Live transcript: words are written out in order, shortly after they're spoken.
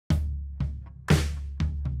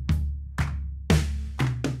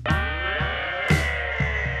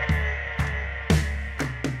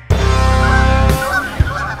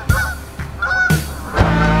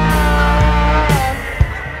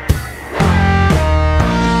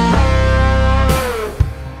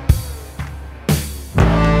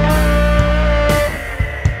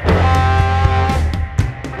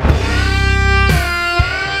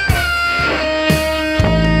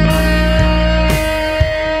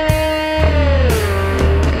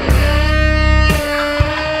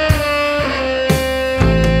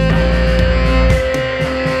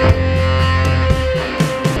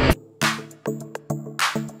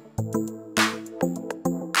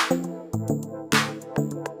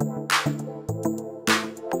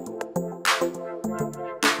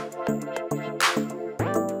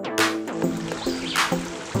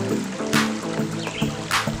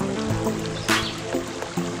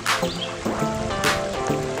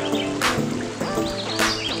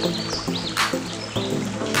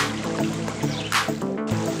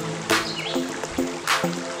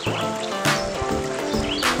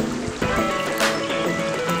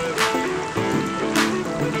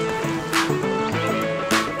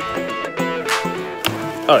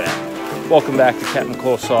Oh yeah, welcome back to Captain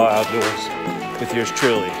Coleslaw Outdoors with yours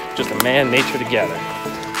truly, just a man, nature together.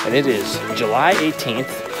 And it is July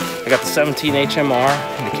 18th. I got the 17 HMR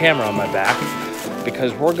and the camera on my back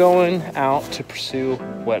because we're going out to pursue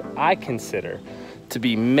what I consider to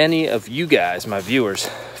be many of you guys, my viewers,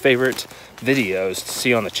 favorite videos to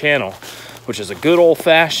see on the channel, which is a good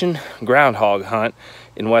old-fashioned groundhog hunt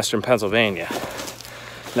in western Pennsylvania.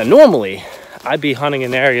 Now normally I'd be hunting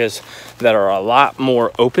in areas that are a lot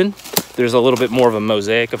more open. There's a little bit more of a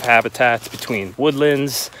mosaic of habitats between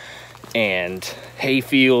woodlands and hay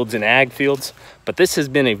fields and ag fields, but this has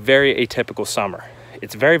been a very atypical summer.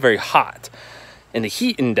 It's very, very hot, and the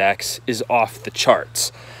heat index is off the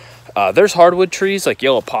charts. There's hardwood trees like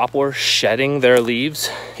yellow poplar shedding their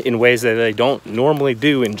leaves in ways that they don't normally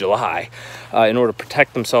do in July in order to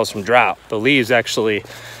protect themselves from drought. The leaves actually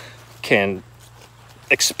can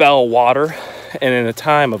expel water, and in a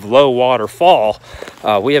time of low water fall,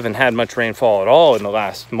 we haven't had much rainfall at all in the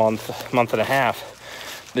last month and a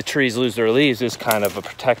half. The trees lose their leaves is kind of a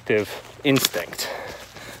protective instinct.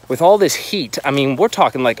 With all this heat, I mean, we're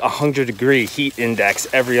talking like 100-degree heat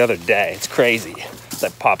index every other day. It's crazy as I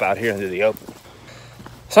pop out here into the open.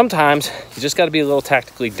 Sometimes you just got to be a little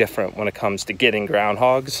tactically different when it comes to getting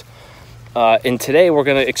groundhogs. And today we're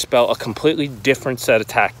going to expel a completely different set of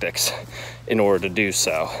tactics in order to do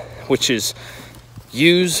so, which is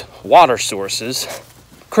use water sources,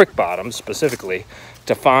 creek bottoms specifically,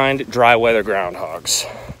 to find dry weather groundhogs.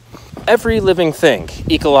 Every living thing,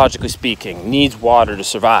 ecologically speaking, needs water to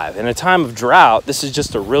survive. In a time of drought, this is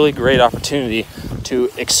just a really great opportunity to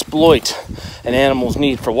exploit an animal's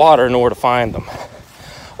need for water in order to find them.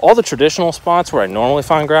 All the traditional spots where I normally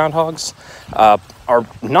find groundhogs are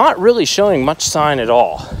not really showing much sign at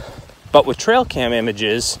all. But with trail cam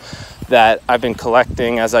images that I've been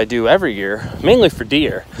collecting, as I do every year, mainly for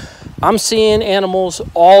deer, I'm seeing animals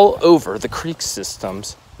all over the creek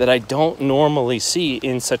systems that I don't normally see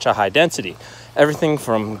in such a high density. Everything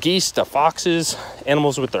from geese to foxes,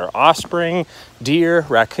 animals with their offspring, deer,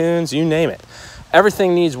 raccoons, you name it.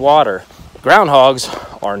 Everything needs water. Groundhogs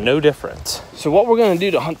are no different. So what we're going to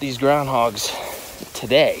do to hunt these groundhogs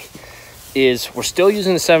today is we're still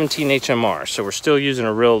using the 17 HMR. So we're still using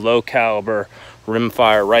a real low caliber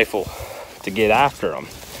rimfire rifle to get after them.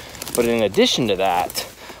 But in addition to that,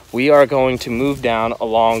 we are going to move down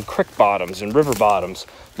along creek bottoms and river bottoms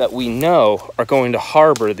that we know are going to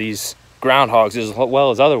harbor these groundhogs as well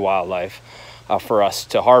as other wildlife for us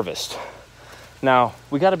to harvest. Now,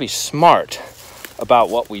 we got to be smart about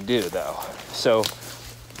what we do though. So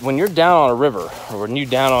when you're down on a river or when you're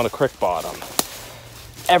down on a creek bottom,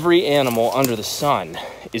 every animal under the sun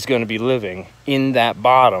is going to be living in that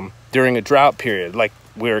bottom during a drought period like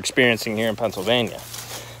we're experiencing here in Pennsylvania.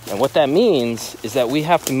 And what that means is that we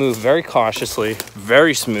have to move very cautiously,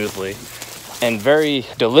 very smoothly, and very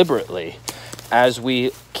deliberately as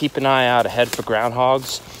we keep an eye out ahead for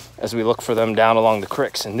groundhogs as we look for them down along the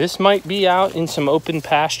creeks. And this might be out in some open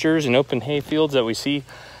pastures and open hay fields that we see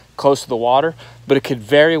close to the water, but it could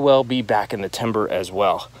very well be back in the timber as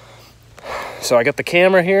well. So I got the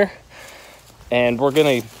camera here, and we're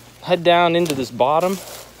gonna head down into this bottom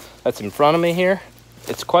that's in front of me here.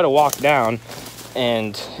 It's quite a walk down,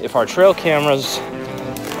 and if our trail cameras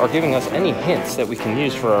are giving us any hints that we can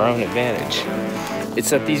use for our own advantage,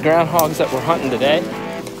 it's that these groundhogs that we're hunting today,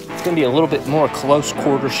 it's gonna be a little bit more close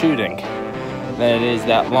quarter shooting than it is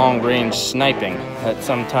that long range sniping that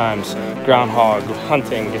sometimes groundhog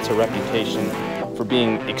hunting gets a reputation for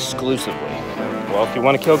being exclusively. Well, if you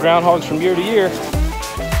want to kill groundhogs from year to year,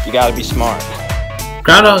 you got to be smart.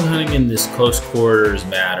 Groundhog hunting in this close quarters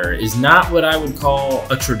matter is not what I would call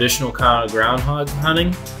a traditional kind of groundhog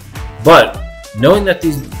hunting, but knowing that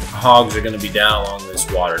these hogs are going to be down along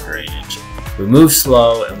this water drainage, we move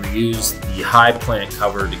slow and we use the high plant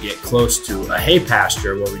cover to get close to a hay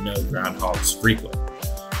pasture where we know groundhogs frequent.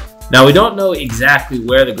 Now, we don't know exactly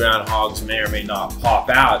where the groundhogs may or may not pop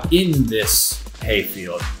out in this hay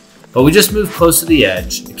field, but we just move close to the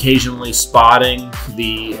edge, occasionally spotting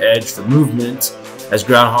the edge for movement, as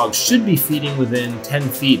groundhogs should be feeding within 10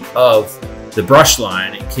 feet of the brush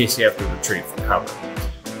line in case you have to retreat from cover.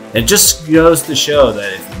 And it just goes to show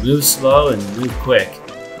that if you move slow and move quick,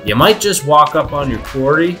 you might just walk up on your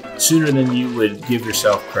quarry sooner than you would give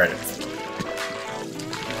yourself credit for.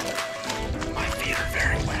 My feet are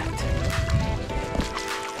very wet.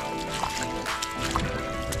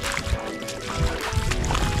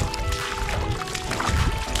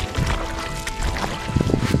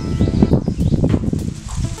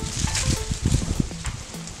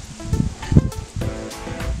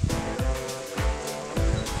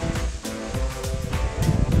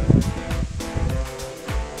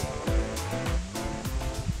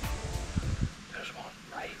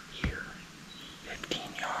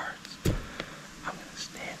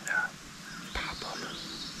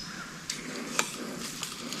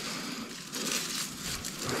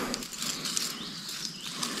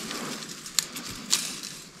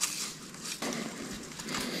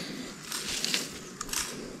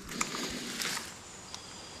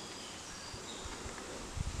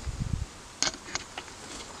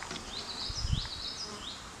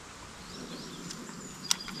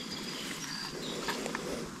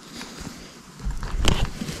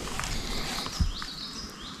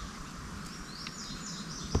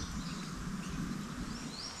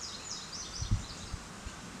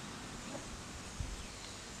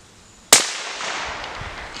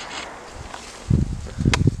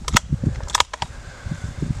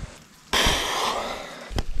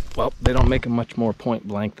 they don't make them much more point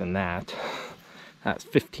blank than that. That's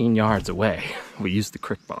 15 yards away. We used the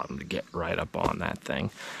creek bottom to get right up on that thing.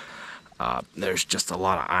 There's just a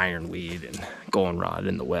lot of ironweed and goldenrod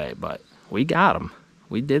in the way, but we got them.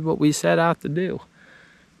 We did what we set out to do.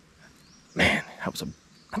 Man, that was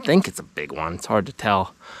I think it's a big one. It's hard to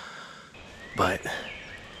tell, but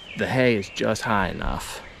the hay is just high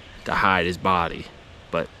enough to hide his body,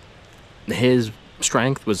 but his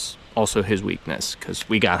strength was also his weakness, because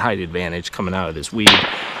we got height advantage coming out of this weed,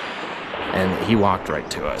 and he walked right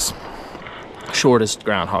to us. Shortest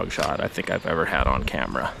groundhog shot I think I've ever had on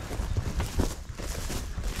camera.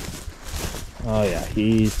 Oh yeah,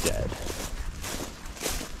 he's dead.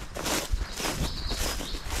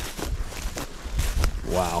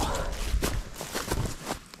 Wow.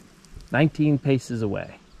 19 paces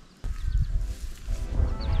away.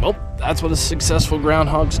 Well, that's what a successful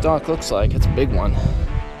groundhog stalk looks like. It's a big one.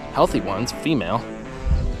 Healthy one's female,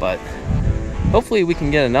 but hopefully we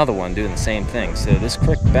can get another one doing the same thing. So this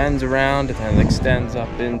creek bends around and then extends up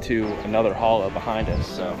into another hollow behind us.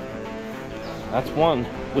 So that's one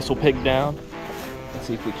whistle pig down. Let's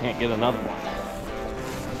see if we can't get another one.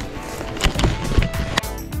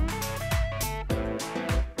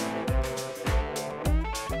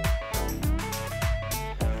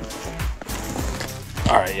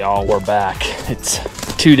 All right, y'all, we're back. It's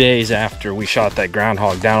 2 days after we shot that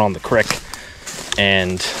groundhog down on the creek,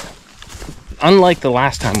 and unlike the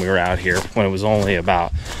last time we were out here when it was only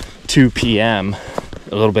about 2 p.m.,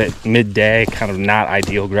 a little bit midday, kind of not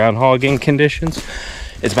ideal groundhogging conditions,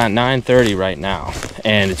 it's about 9:30 right now,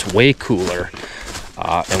 and it's way cooler,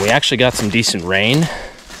 and we actually got some decent rain,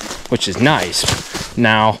 which is nice.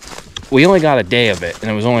 Now, we only got a day of it,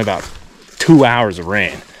 and it was only about 2 hours of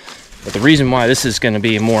rain. But the reason why this is going to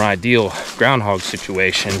be a more ideal groundhog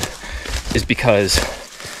situation is because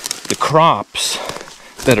the crops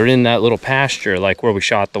that are in that little pasture, like where we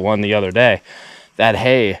shot the one the other day, that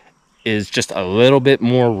hay is just a little bit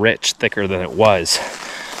more rich, thicker than it was.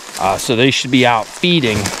 So they should be out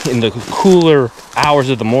feeding in the cooler hours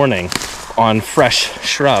of the morning on fresh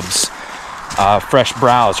shrubs, fresh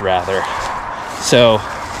browse rather. So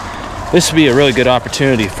this would be a really good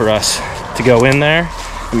opportunity for us to go in there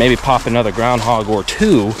and maybe pop another groundhog or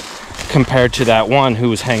two, compared to that one who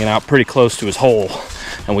was hanging out pretty close to his hole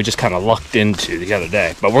and we just kind of lucked into the other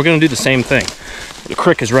day. But we're going to do the same thing. The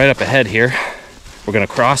creek is right up ahead here. We're going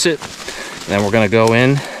to cross it, and then we're going to go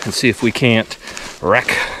in and see if we can't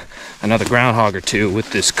wreck another groundhog or two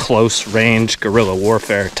with this close range guerrilla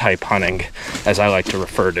warfare type hunting, as I like to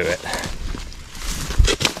refer to it.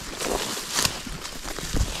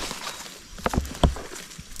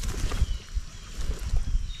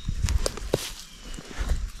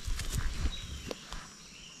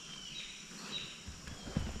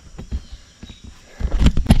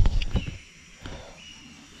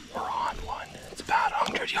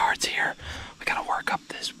 Yards here. We gotta work up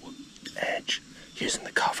this edge using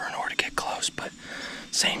the cover in order to get close, but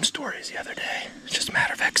same story as the other day. It's just a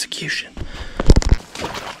matter of execution.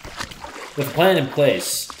 With a plan in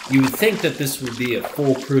place, you would think that this would be a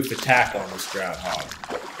foolproof attack on this groundhog,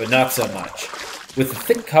 but not so much. With the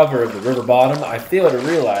thick cover of the river bottom, I fail to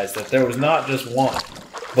realize that there was not just one,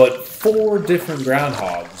 but 4 different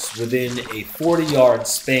groundhogs within a 40-yard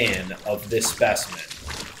span of this specimen,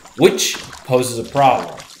 which poses a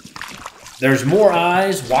problem. There's more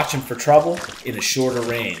eyes watching for trouble in a shorter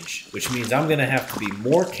range, which means I'm going to have to be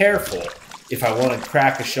more careful if I want to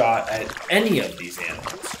crack a shot at any of these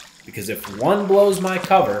animals, because if one blows my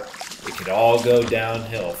cover, it could all go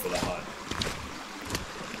downhill for the hunt.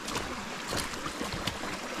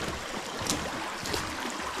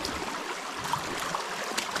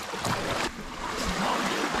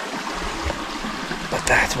 But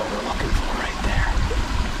that's what we're looking for right there.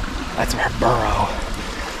 That's our burrow.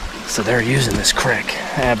 So they're using this creek,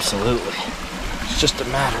 absolutely. It's just a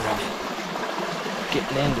matter of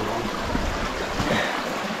getting into them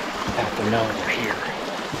after knowing they're here.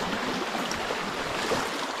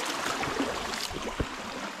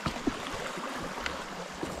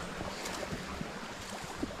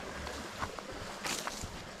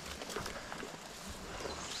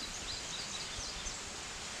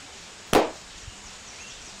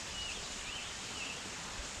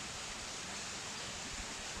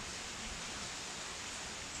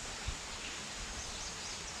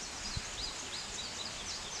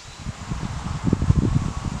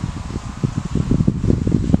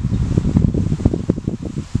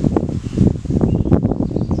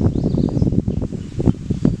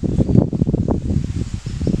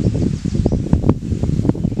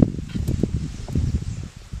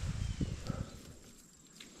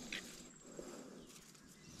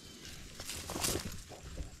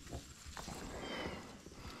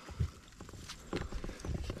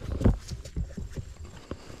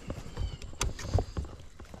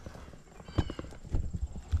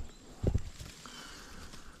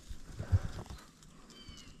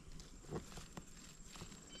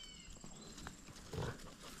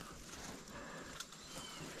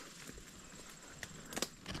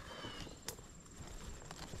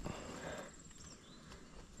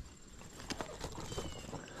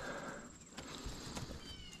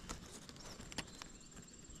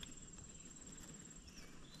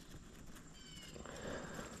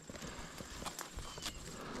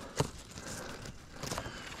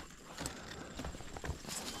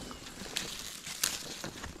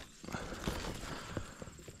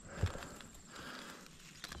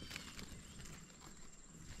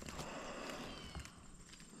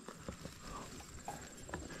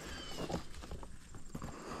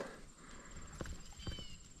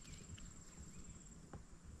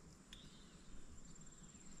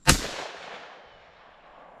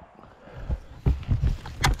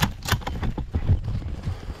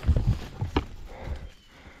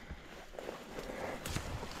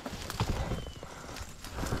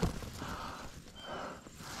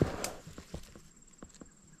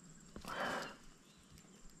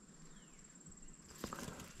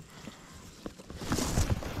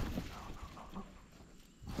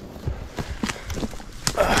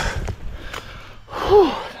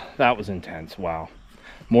 that was intense. Wow,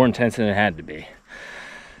 more intense than it had to be.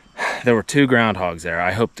 There were 2 groundhogs there.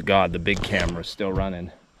 I hope to God the big camera is still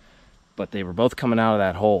running, but they were both coming out of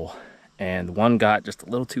that hole, and one got just a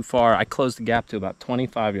little too far. I closed the gap to about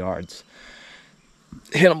 25 yards.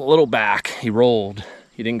 Hit him a little back. He rolled.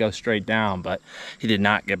 He didn't go straight down, but he did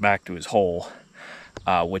not get back to his hole,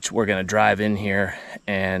 which we're gonna drive in here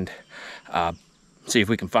and see if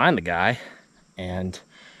we can find the guy and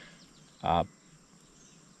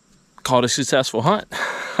call it a successful hunt.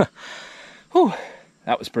 Whew,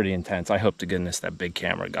 that was pretty intense. I hope to goodness that big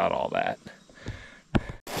camera got all that.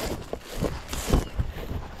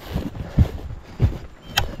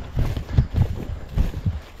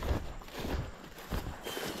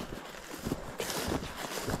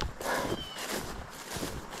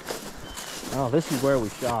 Oh, this is where we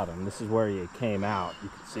shot him. This is where he came out. You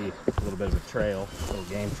can see a little bit of a trail, a little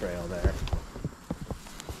game trail there.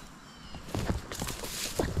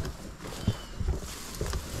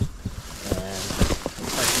 And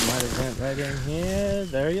looks like he might have went right in here.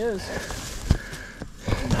 There he is.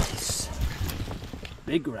 Nice.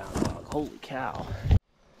 Big groundhog. Holy cow.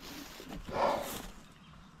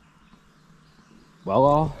 Well,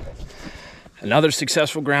 all, another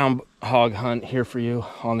successful groundhog hunt here for you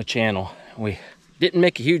on the channel. We didn't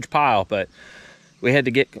make a huge pile, but we had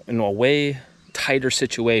to get in a way tighter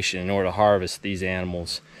situation in order to harvest these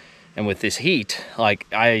animals. And with this heat, like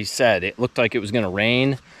I said, it looked like it was gonna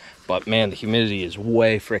rain, but man, the humidity is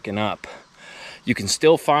way freaking up. You can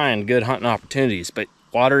still find good hunting opportunities, but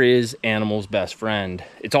water is animals' best friend.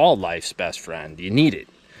 It's all life's best friend. You need it.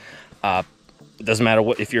 It doesn't matter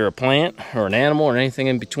what, if you're a plant or an animal or anything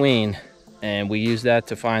in between. And we use that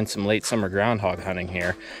to find some late summer groundhog hunting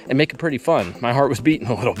here and make it pretty fun. My heart was beating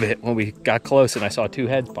a little bit when we got close and I saw 2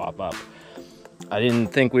 heads pop up. I didn't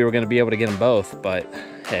think we were gonna be able to get them both, but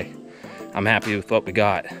hey, I'm happy with what we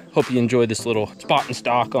got. Hope you enjoyed this little spot and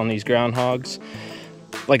stalk on these groundhogs.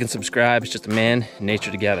 Like and subscribe, it's just a man and nature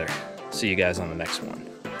together. See you guys on the next one.